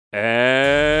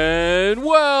And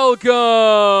welcome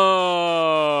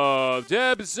to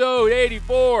episode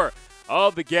 84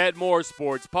 of the Get More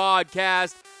Sports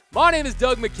Podcast. My name is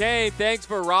Doug McCain. Thanks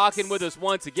for rocking with us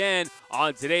once again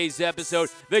on today's episode.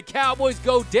 The Cowboys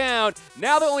go down.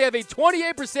 Now they only have a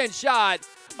 28% shot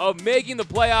of making the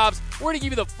playoffs. We're going to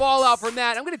give you the fallout from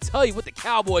that. I'm going to tell you what the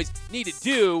Cowboys need to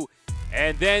do.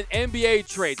 And then NBA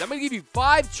trades. I'm going to give you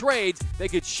 5 trades that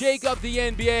could shake up the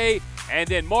NBA. And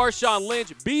then Marshawn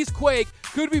Lynch, Beastquake,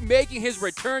 could be making his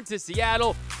return to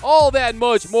Seattle. All that and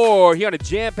much more here on a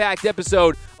jam-packed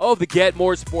episode of the Get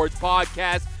More Sports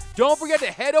Podcast. Don't forget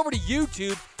to head over to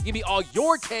YouTube. Give me all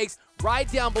your takes right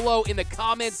down below in the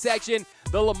comment section.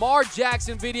 The Lamar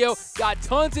Jackson video got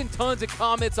tons and tons of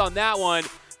comments on that one.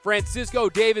 Francisco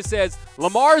Davis says,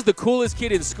 Lamar is the coolest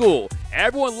kid in school.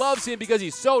 Everyone loves him because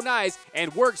he's so nice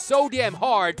and works so damn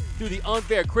hard through the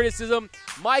unfair criticism.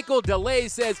 Michael DeLay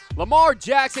says, Lamar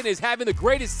Jackson is having the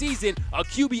greatest season a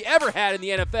QB ever had in the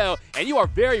NFL, and you are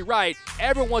very right.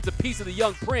 Everyone wants a piece of the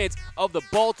young prince of the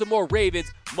Baltimore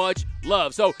Ravens. Much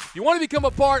love. So if you want to become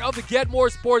a part of the Get More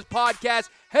Sports Podcast,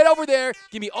 head over there.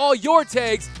 Give me all your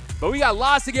takes. But we got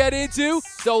lots to get into,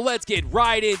 so let's get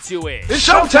right into it. It's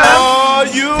showtime! Are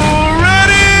you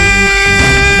ready?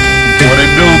 What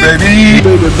it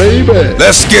do, baby?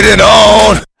 Let's get it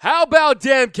on! How about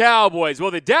them Cowboys? Well,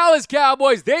 the Dallas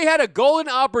Cowboys, they had a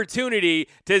golden opportunity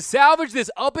to salvage this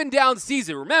up-and-down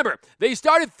season. Remember, they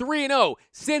started 3-0.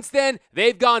 Since then,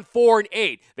 they've gone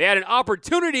 4-8. They had an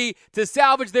opportunity to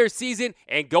salvage their season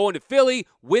and go into Philly,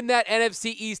 win that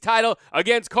NFC East title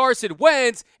against Carson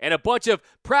Wentz and a bunch of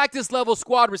practice-level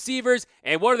squad receivers.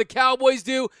 And what do the Cowboys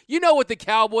do? You know what the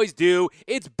Cowboys do.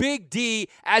 It's Big D,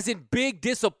 as in big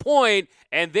disappoint,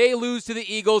 and they lose to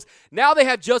the Eagles. Now they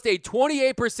have just a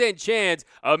 28% chance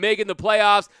of making the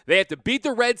playoffs. They have to beat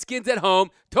the Redskins at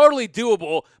home. Totally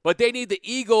doable, but they need the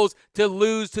Eagles to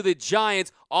lose to the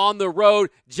Giants on the road.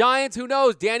 Giants, who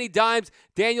knows? Danny Dimes,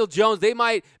 Daniel Jones, they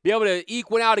might be able to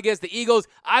eke one out against the Eagles.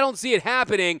 I don't see it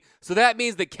happening, so that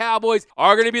means the Cowboys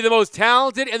are going to be the most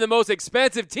talented and the most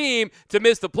expensive team to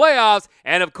miss the playoffs.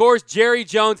 And, of course, Jerry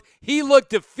Jones, he looked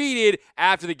defeated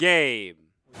after the game.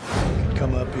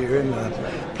 Come up here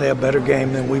and play a better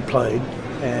game than we played,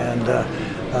 and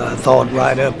thought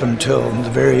right up until the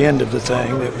very end of the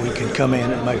thing that we could come in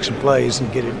and make some plays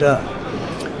and get it done.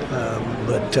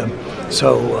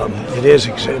 So it is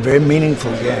a very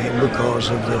meaningful game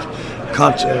because of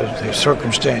the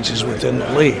circumstances within the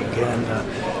league,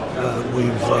 and we've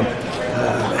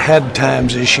had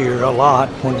times this year a lot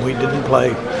when we didn't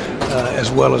play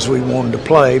as well as we wanted to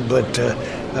play, but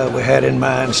we had in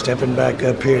mind stepping back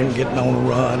up here and getting on a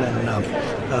run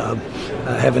and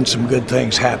having some good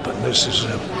things happen. This is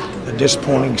a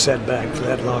disappointing setback for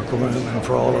that locker room and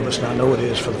for all of us, and I know it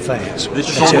is for the fans.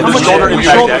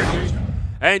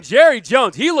 And Jerry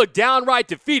Jones, he looked downright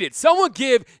defeated. Someone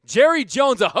give Jerry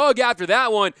Jones a hug after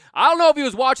that one. I don't know if he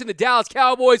was watching the Dallas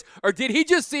Cowboys or did he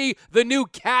just see the new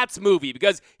Cats movie,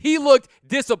 because he looked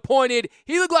disappointed.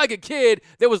 He looked like a kid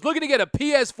that was looking to get a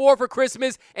PS4 for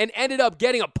Christmas and ended up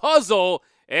getting a puzzle.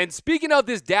 And speaking of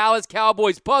this Dallas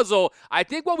Cowboys puzzle, I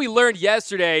think what we learned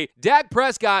yesterday, Dak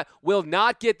Prescott will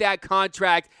not get that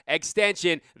contract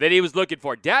extension that he was looking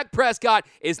for. Dak Prescott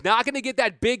is not going to get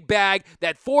that big bag,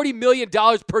 that $40 million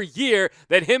per year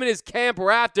that him and his camp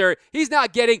were after. He's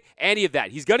not getting any of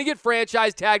that. He's going to get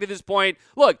franchise tagged at this point.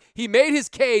 Look, he made his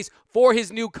case for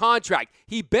his new contract.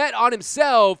 He bet on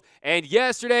himself, and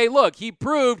yesterday, look, he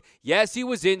proved, yes, he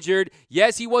was injured.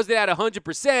 Yes, he wasn't at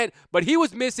 100%, but he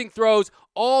was missing throws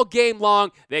all game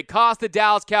long. They cost the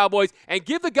Dallas Cowboys, and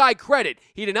give the guy credit.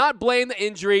 He did not blame the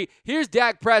injury. Here's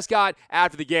Dak Prescott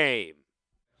after the game.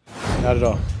 Not at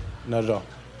all. Not at all.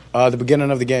 The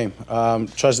beginning of the game.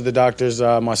 Trusted the doctors,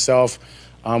 myself.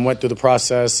 Went through the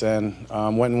process and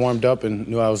went and warmed up and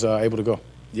knew I was able to go.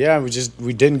 Yeah,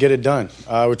 we didn't get it done.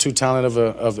 We're too talented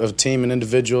of a team and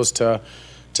individuals to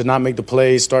not make the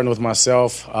plays, starting with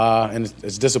myself. And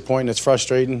it's disappointing, it's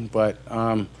frustrating, but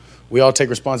we all take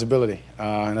responsibility.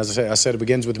 And as I said, it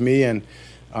begins with me, and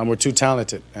we're too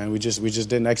talented, and we just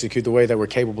didn't execute the way that we're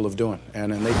capable of doing,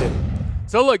 and they did.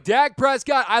 So look, Dak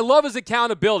Prescott, I love his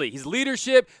accountability, his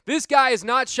leadership. This guy is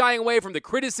not shying away from the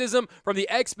criticism, from the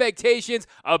expectations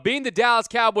of being the Dallas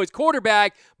Cowboys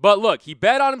quarterback. But look, he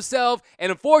bet on himself,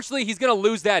 and unfortunately, he's going to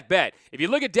lose that bet. If you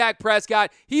look at Dak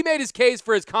Prescott, he made his case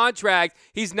for his contract.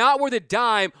 He's not worth a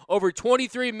dime, over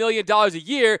 $23 million a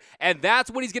year, and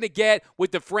that's what he's going to get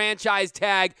with the franchise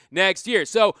tag next year.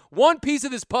 So one piece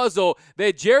of this puzzle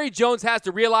that Jerry Jones has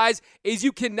to realize is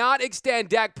you cannot extend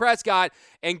Dak Prescott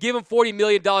and give him $40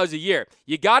 million a year.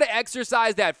 You got to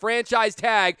exercise that franchise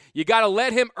tag. You got to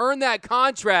let him earn that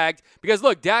contract because,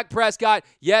 look, Dak Prescott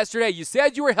yesterday, you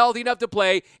said you were healthy enough to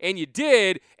play, and you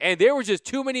did, and there were just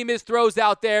too many missed throws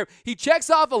out there. He checks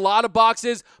off a lot of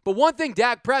boxes, but one thing,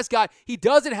 Dak Prescott, he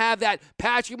doesn't have that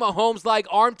Patrick Mahomes-like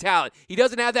arm talent. He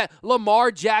doesn't have that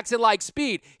Lamar Jackson-like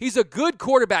speed. He's a good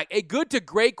quarterback, a good to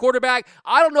great quarterback.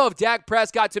 I don't know if Dak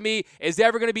Prescott, to me, is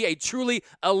ever going to be a truly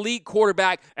elite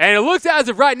quarterback, and it looks as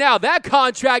of right now, that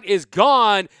contract is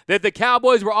gone that the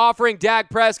Cowboys were offering Dak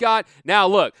Prescott. Now,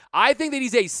 look, I think that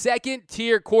he's a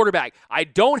second-tier quarterback. I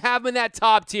don't have him in that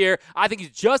top tier. I think he's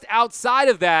just outside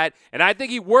of that, and I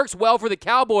think he works well for the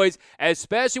Cowboys,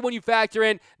 especially when you factor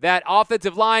in that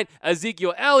offensive line,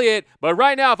 Ezekiel Elliott. But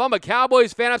right now, if I'm a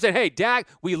Cowboys fan, I'm saying, hey, Dak,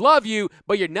 we love you,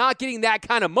 but you're not getting that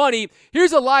kind of money.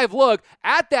 Here's a live look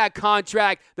at that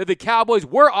contract that the Cowboys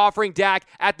were offering Dak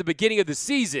at the beginning of the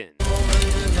season.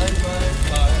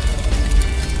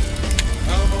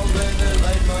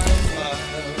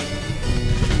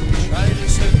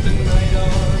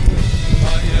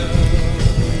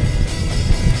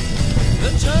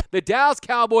 The Dallas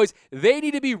Cowboys, they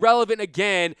need to be relevant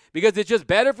again because it's just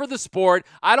better for the sport.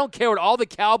 I don't care what all the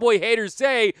Cowboy haters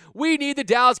say. We need the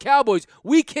Dallas Cowboys.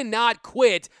 We cannot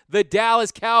quit the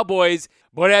Dallas Cowboys.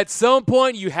 But at some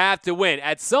point, you have to win.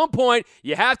 At some point,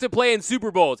 you have to play in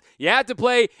Super Bowls. You have to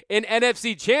play in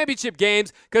NFC Championship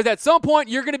games because at some point,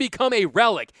 you're going to become a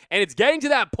relic. And it's getting to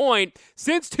that point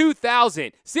since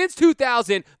 2000. Since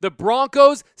 2000, the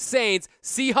Broncos, Saints,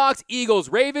 Seahawks, Eagles,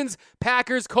 Ravens,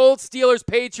 Packers, Colts, Steelers,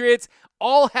 Patriots,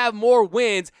 all have more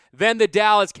wins than the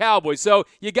Dallas Cowboys. So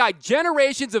you got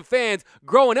generations of fans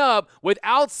growing up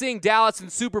without seeing Dallas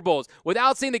in Super Bowls,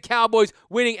 without seeing the Cowboys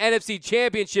winning NFC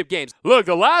Championship games. Look,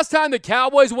 the last time the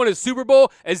Cowboys won a Super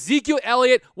Bowl, Ezekiel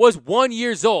Elliott was 1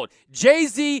 year old.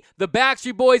 Jay-Z, the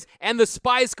Backstreet Boys, and the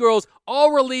Spice Girls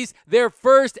all released their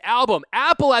first album.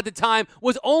 Apple at the time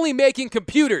was only making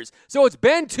computers. So it's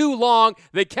been too long.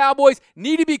 The Cowboys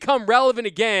need to become relevant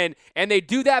again, and they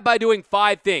do that by doing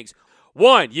 5 things.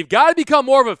 1, you've got to become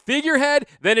more of a figurehead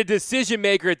than a decision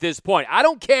maker at this point. I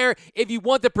don't care if you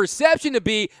want the perception to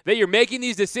be that you're making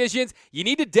these decisions. You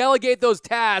need to delegate those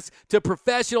tasks to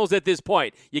professionals at this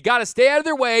point. You got to stay out of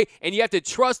their way, and you have to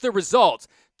trust the results.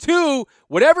 2,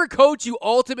 whatever coach you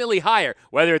ultimately hire,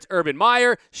 whether it's Urban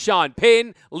Meyer, Sean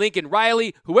Payton, Lincoln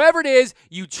Riley, whoever it is,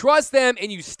 you trust them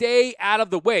and you stay out of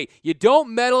the way. You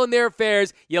don't meddle in their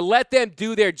affairs. You let them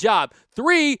do their job.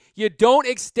 3, you don't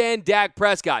extend Dak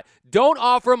Prescott. Don't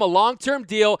offer him a long-term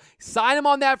deal. Sign him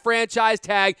on that franchise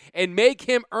tag and make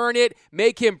him earn it,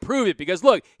 make him prove it. Because,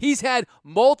 look, he's had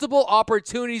multiple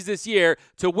opportunities this year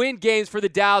to win games for the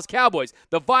Dallas Cowboys.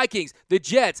 The Vikings, the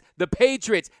Jets, the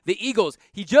Patriots, the Eagles.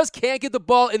 He just can't get the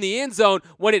ball in the end zone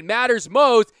when it matters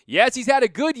most. Yes, he's had a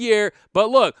good year, but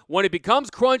look, when it becomes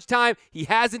crunch time, he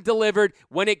hasn't delivered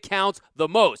when it counts the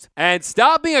most. And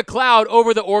stop being a cloud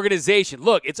over the organization.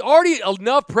 Look, it's already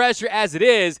enough pressure as it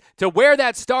is to wear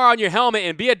that star on your helmet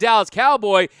and be a Dallas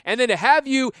Cowboy, and then to have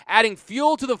you adding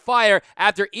fuel to the fire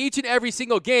after each and every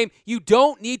single game. You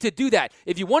don't need to do that.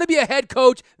 If you want to be a head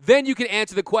coach, then you can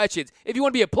answer the questions. If you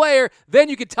want to be a player, then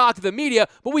you can talk to the media,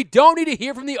 but we don't need to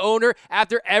hear from the owner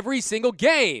after every single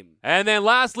game. And then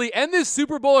lastly, end this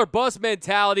Super Bowl or bust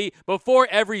mentality before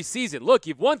every season. Look,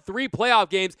 you've won 3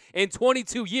 playoff games in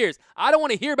 22 years. I don't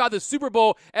want to hear about the Super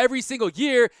Bowl every single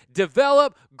year.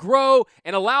 Develop, grow,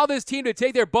 and allow this team to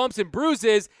take their bumps and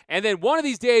bruises, and then one of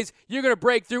these days, you're going to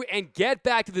break through and get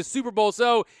back to the Super Bowl.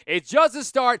 So it's just a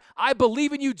start. I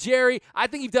believe in you, Jerry. I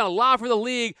think you've done a lot for the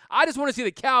league. I just want to see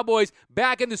the Cowboys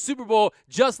back in the Super Bowl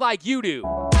just like you do.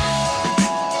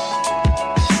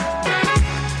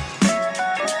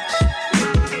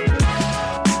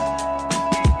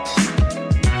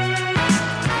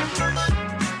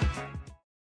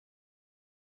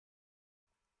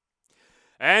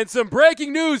 And some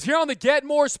breaking news here on the Get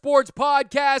More Sports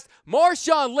podcast.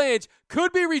 Marshawn Lynch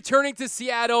could be returning to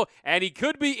Seattle, and he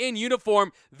could be in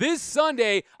uniform this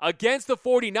Sunday against the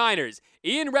 49ers.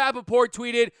 Ian Rappaport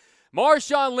tweeted,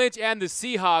 Marshawn Lynch and the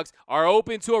Seahawks are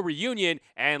open to a reunion,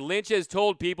 and Lynch has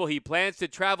told people he plans to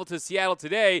travel to Seattle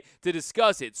today to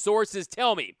discuss it. Sources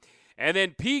tell me. And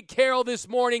then Pete Carroll this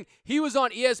morning, he was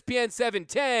on ESPN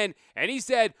 710, and he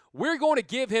said, we're going to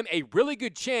give him a really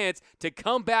good chance to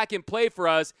come back and play for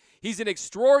us. He's an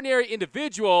extraordinary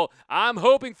individual. I'm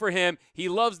hoping for him. He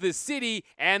loves this city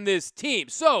and this team.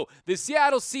 So the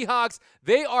Seattle Seahawks,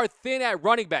 they are thin at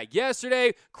running back.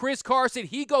 Yesterday, Chris Carson,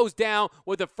 he goes down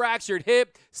with a fractured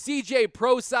hip. CJ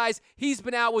Prosise, he's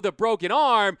been out with a broken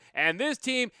arm. And this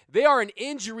team, they are in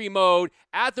injury mode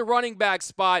at the running back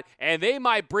spot, and they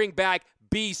might bring back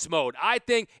beast mode. I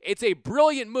think it's a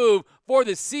brilliant move for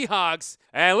the Seahawks.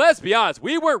 And let's be honest,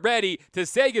 we weren't ready to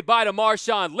say goodbye to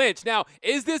Marshawn Lynch. Now,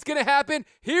 is this going to happen?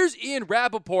 Here's Ian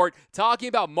Rappaport talking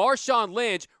about Marshawn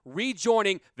Lynch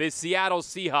rejoining the Seattle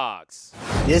Seahawks.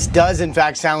 This does, in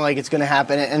fact, sound like it's going to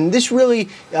happen. And this really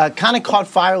kind of caught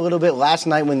fire a little bit last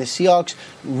night when the Seahawks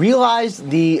realized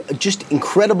the just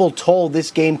incredible toll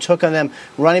this game took on them.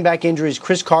 Running back injuries,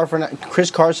 Chris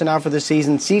Carson out for the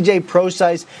season, C.J.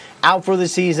 Prosise out for the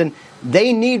season.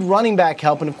 They need running back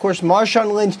help. And, of course,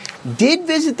 Marshawn Lynch did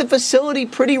visit the facility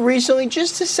pretty recently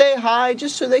just to say hi,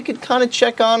 just so they could kind of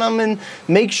check on him and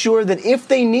make sure that if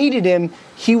they needed him,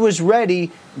 he was ready.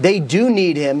 They do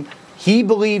need him. He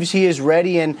believes he is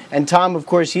ready, and Tom, of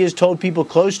course, he has told people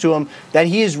close to him that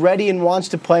he is ready and wants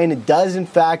to play, and it does, in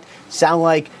fact, sound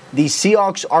like the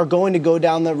Seahawks are going to go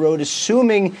down that road,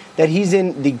 assuming that he's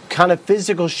in the kind of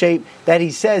physical shape that he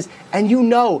says. And you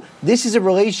know, this is a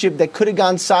relationship that could have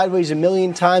gone sideways a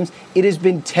million times. It has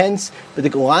been tense, but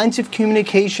the lines of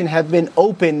communication have been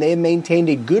open. They have maintained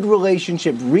a good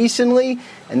relationship recently,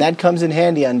 and that comes in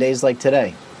handy on days like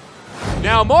today.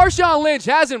 Now, Marshawn Lynch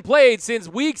hasn't played since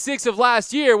Week 6 of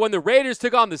last year when the Raiders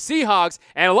took on the Seahawks,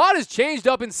 and a lot has changed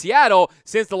up in Seattle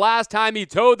since the last time he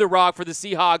towed the rock for the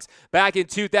Seahawks back in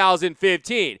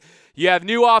 2015. You have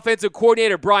new offensive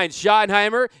coordinator Brian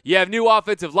Schottenheimer. You have new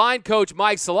offensive line coach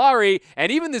Mike Solari,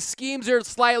 and even the schemes are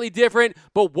slightly different.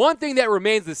 But one thing that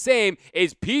remains the same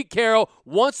is Pete Carroll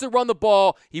wants to run the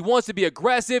ball. He wants to be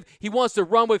aggressive. He wants to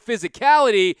run with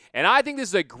physicality, and I think this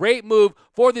is a great move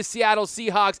for the Seattle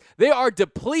Seahawks. They are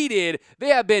depleted. They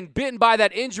have been bitten by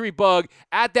that injury bug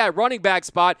at that running back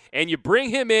spot, and you bring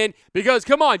him in because,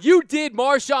 come on, you did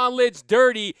Marshawn Lynch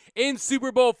dirty in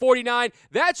Super Bowl 49.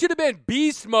 That should have been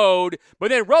beast mode, but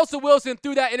then Russell Wilson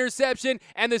threw that interception,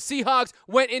 and the Seahawks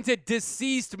went into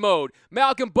deceased mode.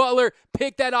 Malcolm Butler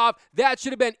picked that off. That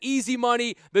should have been easy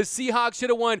money. The Seahawks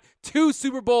should have won 2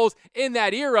 Super Bowls in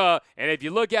that era, and if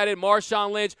you look at it,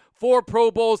 Marshawn Lynch, 4 Pro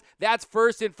Bowls. That's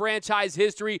first in franchise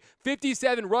history.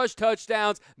 57 rush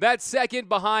touchdowns. That's second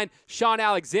behind Sean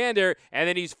Alexander. And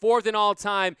then he's 4th in all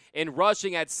time in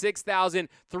rushing at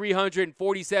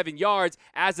 6,347 yards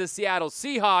as a Seattle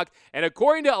Seahawk. And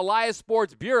according to Elias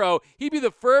Sports Bureau, he'd be the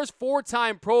first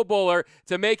 4-time Pro Bowler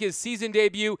to make his season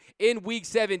debut in Week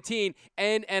 17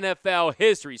 in NFL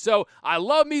history. So I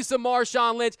love me some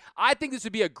Marshawn Lynch. I think this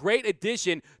would be a great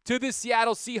addition to the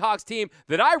Seattle Seahawks team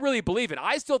that I really believe in.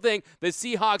 I still think the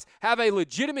Seahawks have a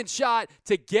legitimate shot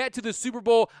to get to the Super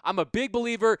Bowl. I'm a big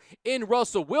believer in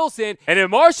Russell Wilson. And if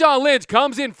Marshawn Lynch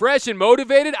comes in fresh and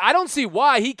motivated, I don't see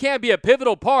why he can't be a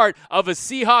pivotal part of a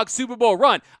Seahawks Super Bowl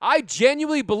run. I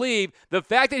genuinely believe the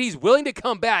fact that he's willing to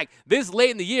come back this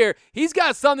late in the year, he's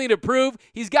got something to prove.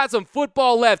 He's got some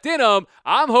football left in him.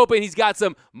 I'm hoping he's got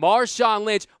some Marshawn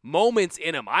Lynch moments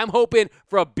in him. I'm hoping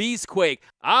for a beastquake.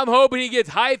 I'm hoping he gets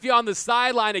hyphy on the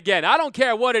sideline again. I don't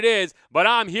care what it is, but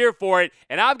I'm here for it.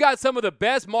 And I've got some of the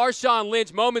best Marshawn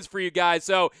Lynch moments for you guys.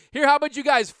 So here, how about you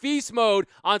guys feast mode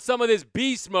on some of this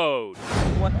beast mode?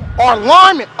 Our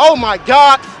lineman, oh my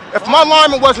God. If my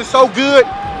lineman wasn't so good,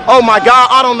 oh my God,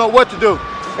 I don't know what to do.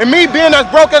 And me being as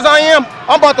broke as I am,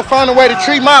 I'm about to find a way to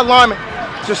treat my lineman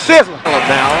to sizzling.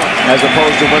 Now, as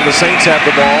opposed to when the Saints have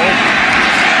the ball.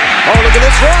 Oh, look at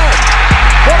this run.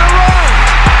 What a run.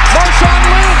 Marshawn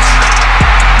Lynch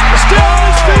still on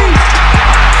his feet.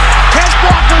 Has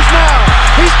blockers now.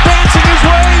 He's dancing his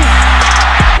way.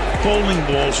 Bowling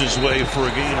balls his way for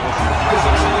a gain.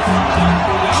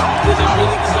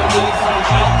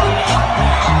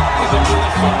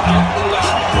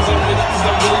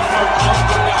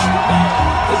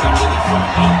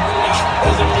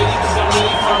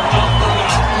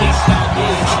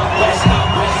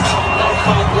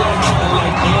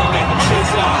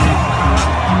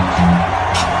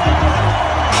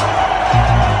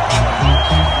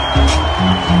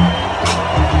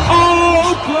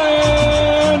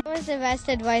 What was the best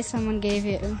advice someone gave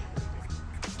you?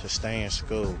 To stay in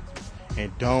school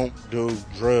and don't do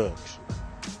drugs.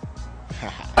 You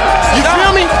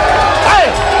feel me?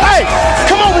 Hey,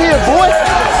 come over here, boy.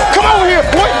 Come over here,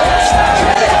 boy.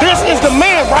 This is the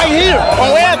man right here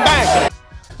on everything.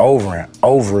 Over and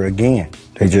over again.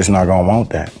 They just not gonna want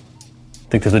that.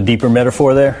 Think there's a deeper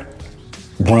metaphor there?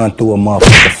 Run through a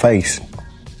motherfucker's face.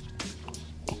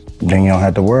 Then you don't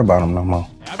have to worry about them no more.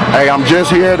 Hey, I'm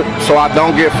just here so I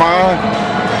don't get fined.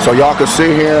 So y'all can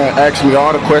sit here and ask me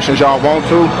all the questions y'all want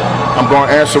to. I'm going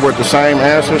to answer with the same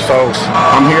answer. So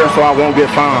I'm here so I won't get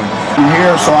fined. I'm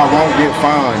here so I won't get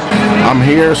fined. I'm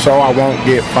here so I won't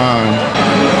get fined.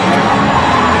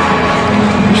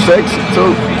 You're sexy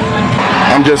too.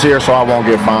 I'm just here so I won't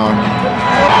get fined.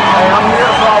 Hey, I'm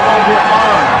here so I won't get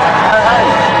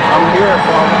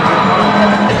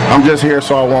I'm just here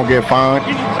so I won't get fined.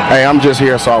 Hey, I'm just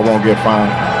here so I won't get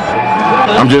fined.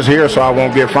 I'm just here so I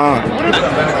won't get fined.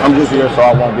 I'm just here so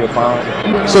I won't get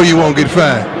fined. So you won't get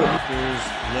fined. Here's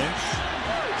Lynch.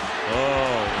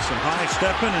 Oh, some high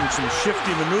stepping and some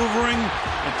shifty maneuvering.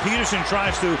 And Peterson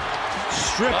tries to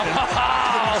strip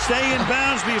and stay in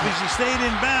bounds. Because if he stayed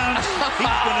in bounds, he's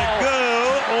going to go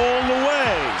all the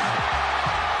way.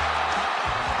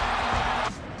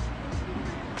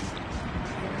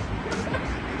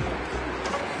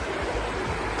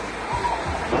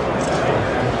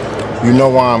 You know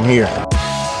why I'm here.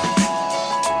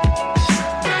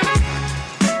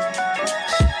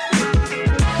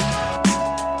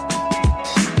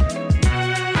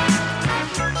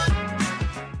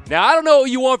 Now, I don't know what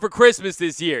you want for Christmas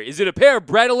this year. Is it a pair of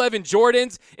Bread 11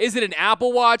 Jordans? Is it an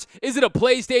Apple Watch? Is it a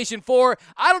PlayStation 4?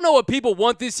 I don't know what people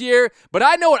want this year, but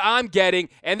I know what I'm getting,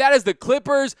 and that is the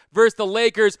Clippers versus the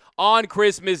Lakers on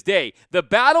Christmas Day. The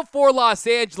battle for Los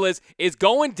Angeles is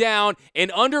going down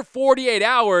in under 48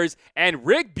 hours, and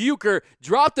Rick Bucher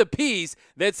dropped a piece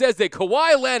that says that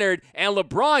Kawhi Leonard and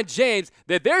LeBron James,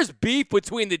 that there's beef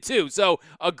between the two. So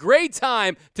a great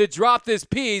time to drop this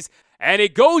piece. And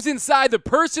it goes inside the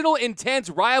personal intense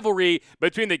rivalry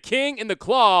between the King and the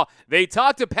Claw. They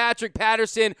talked to Patrick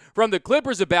Patterson from the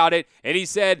Clippers about it, and he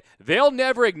said they'll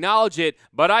never acknowledge it,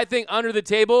 but I think under the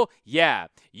table, yeah.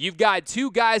 You've got two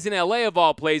guys in LA of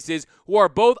all places who are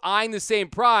both eyeing the same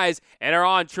prize and are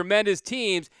on tremendous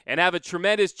teams and have a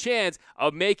tremendous chance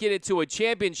of making it to a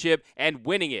championship and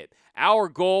winning it. Our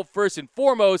goal, first and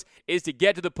foremost, is to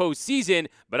get to the postseason,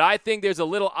 but I think there's a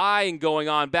little eyeing going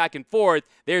on back and forth.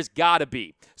 There's got to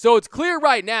be. So it's clear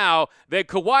right now that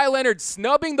Kawhi Leonard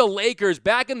snubbing the Lakers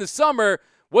back in the summer,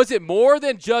 was it more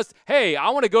than just, hey, I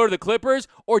want to go to the Clippers,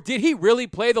 or did he really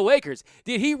play the Lakers?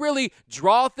 Did he really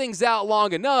draw things out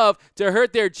long enough to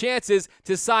hurt their chances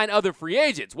to sign other free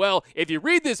agents? Well, if you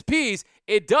read this piece,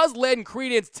 it does lend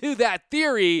credence to that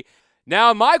theory.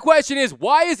 Now, my question is,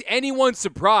 why is anyone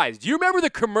surprised? Do you remember the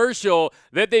commercial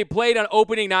that they played on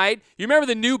opening night? You remember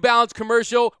the New Balance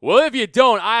commercial? Well, if you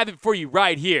don't, I have it for you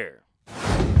right here.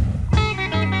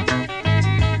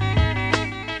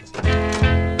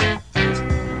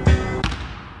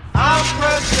 I'm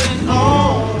pressing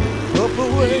on, up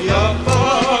away, new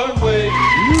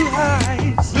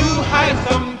heights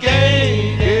I'm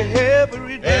gaining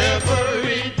every day,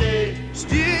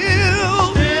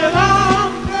 still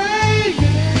I'm praying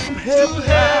to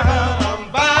heaven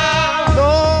I'm bound.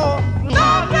 Lord,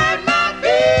 let my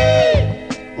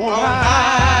feet on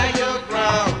higher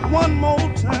ground. One more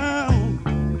time.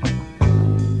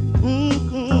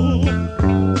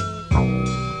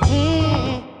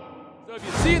 So if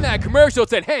you see in that commercial, it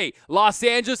said, hey, Los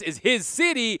Angeles is his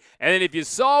city. And then if you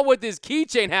saw what this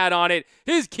keychain had on it,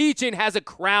 his keychain has a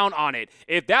crown on it.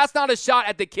 If that's not a shot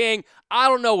at the King, I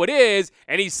don't know what is.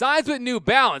 And he signs with New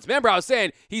Balance. Remember, I was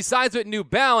saying he signs with New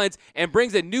Balance and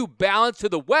brings a New Balance to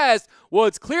the West. Well,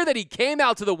 it's clear that he came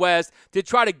out to the West to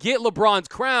try to get LeBron's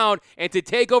crown and to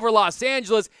take over Los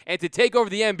Angeles and to take over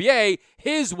the NBA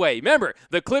his way. Remember,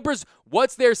 the Clippers,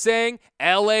 what's their saying?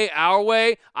 LA our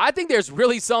way. I think there's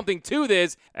really something to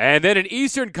this. And then an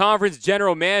Eastern Conference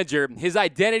general manager, his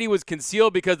identity was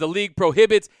concealed because the league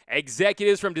prohibits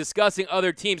executives from discussing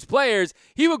other teams' players.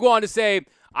 He would go on to say,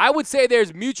 I would say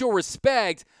there's mutual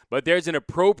respect, but there's an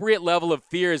appropriate level of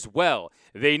fear as well.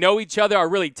 They know each other, are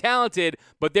really talented,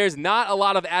 but there's not a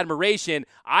lot of admiration.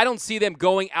 I don't see them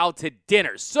going out to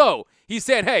dinner. So he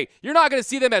said, hey, you're not going to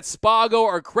see them at Spago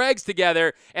or Craig's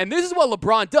together. And this is what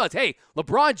LeBron does. Hey,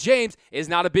 LeBron James is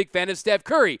not a big fan of Steph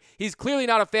Curry. He's clearly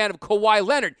not a fan of Kawhi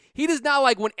Leonard. He does not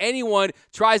like when anyone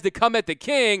tries to come at the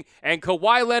King, and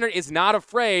Kawhi Leonard is not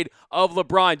afraid of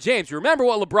LeBron James. Remember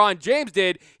what LeBron James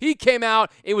did? He came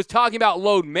out and was talking about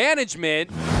load management.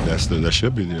 That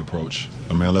should be the approach.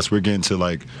 I mean, unless we're getting to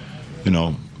late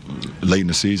in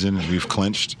the season, we've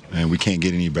clinched and we can't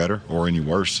get any better or any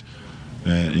worse.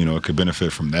 And, it could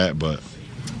benefit from that. But,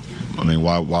 I mean,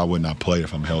 why wouldn't I play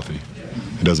if I'm healthy?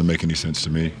 It doesn't make any sense to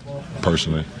me,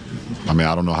 personally. I mean,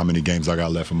 I don't know how many games I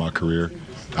got left in my career.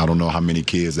 I don't know how many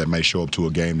kids that may show up to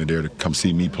a game that they're to come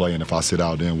see me play. And if I sit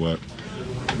out, then what?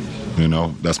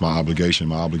 That's my obligation.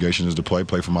 My obligation is to play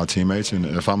for my teammates. And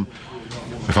if I'm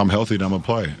healthy, then I'm going to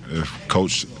play. If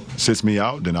coach sits me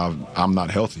out, then I'm not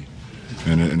healthy.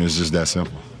 And it's just that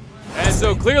simple. And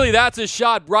so clearly that's a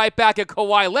shot right back at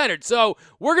Kawhi Leonard. So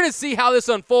we're going to see how this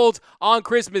unfolds on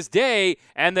Christmas Day.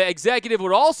 And the executive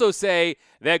would also say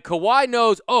that Kawhi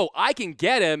knows, I can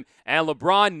get him, and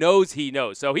LeBron knows he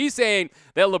knows. So he's saying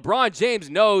that LeBron James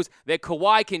knows that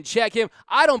Kawhi can check him.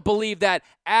 I don't believe that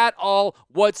at all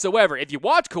whatsoever. If you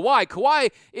watch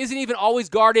Kawhi isn't even always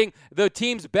guarding the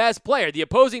team's best player. The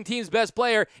opposing team's best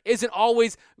player isn't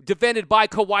always defended by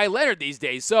Kawhi Leonard these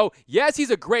days. So, yes,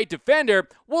 he's a great defender.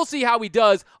 We'll see how he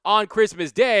does on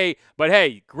Christmas Day. But,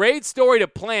 hey, great story to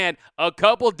plan a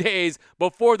couple days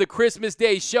before the Christmas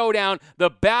Day showdown, the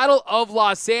Battle of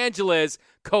Los Angeles.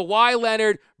 Kawhi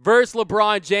Leonard versus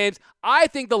LeBron James. I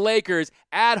think the Lakers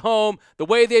at home, the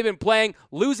way they've been playing,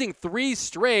 losing 3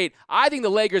 straight, I think the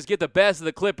Lakers get the best of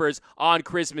the Clippers on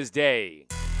Christmas Day.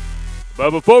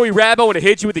 But before we wrap, I want to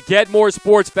hit you with the Get More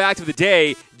Sports Fact of the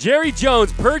Day. Jerry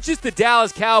Jones purchased the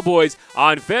Dallas Cowboys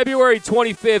on February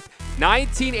 25th,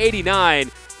 1989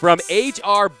 from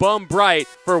H.R. Bum Bright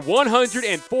for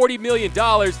 $140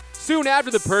 million. Soon after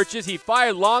the purchase, he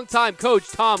fired longtime coach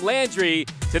Tom Landry,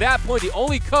 to that point the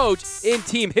only coach in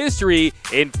team history,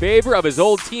 in favor of his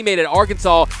old teammate at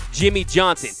Arkansas, Jimmy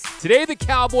Johnson. Today, the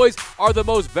Cowboys are the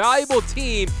most valuable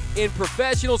team in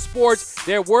professional sports.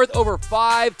 They're worth over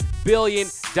 $5 billion.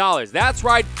 That's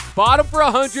right, bought them for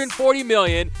 $140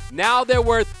 million. Now they're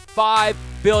worth $5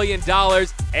 billion,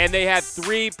 and they have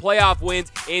 3 playoff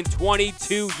wins in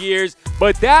 22 years.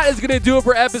 But that is going to do it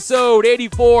for episode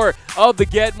 84 of the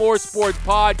Get More Sports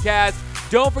Podcast.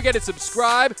 Don't forget to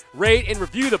subscribe, rate, and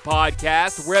review the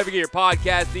podcast wherever you get your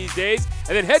podcast these days.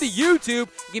 And then head to YouTube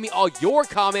and give me all your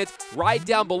comments right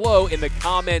down below in the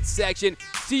comments section.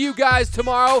 See you guys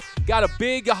tomorrow. Got a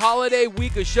big holiday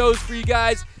week of shows for you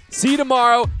guys. See you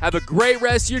tomorrow. Have a great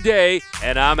rest of your day,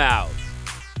 and I'm out.